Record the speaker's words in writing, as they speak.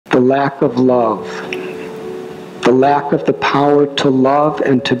the lack of love, the lack of the power to love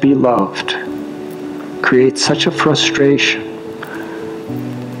and to be loved, creates such a frustration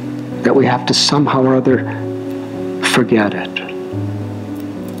that we have to somehow or other forget it.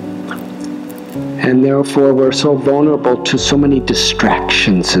 And therefore we're so vulnerable to so many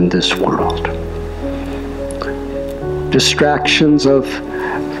distractions in this world. Distractions of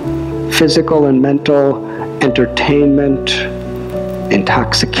physical and mental entertainment,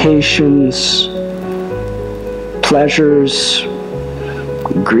 intoxications, pleasures,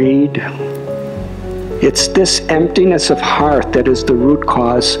 greed. It's this emptiness of heart that is the root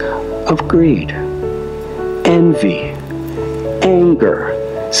cause of greed, envy, anger,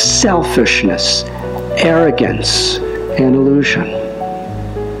 selfishness, arrogance, and illusion.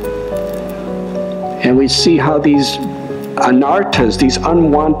 And we see how these anarthas, these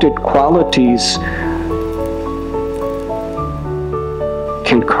unwanted qualities,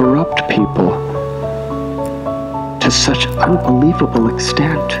 can corrupt people to such unbelievable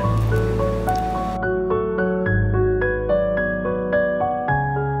extent.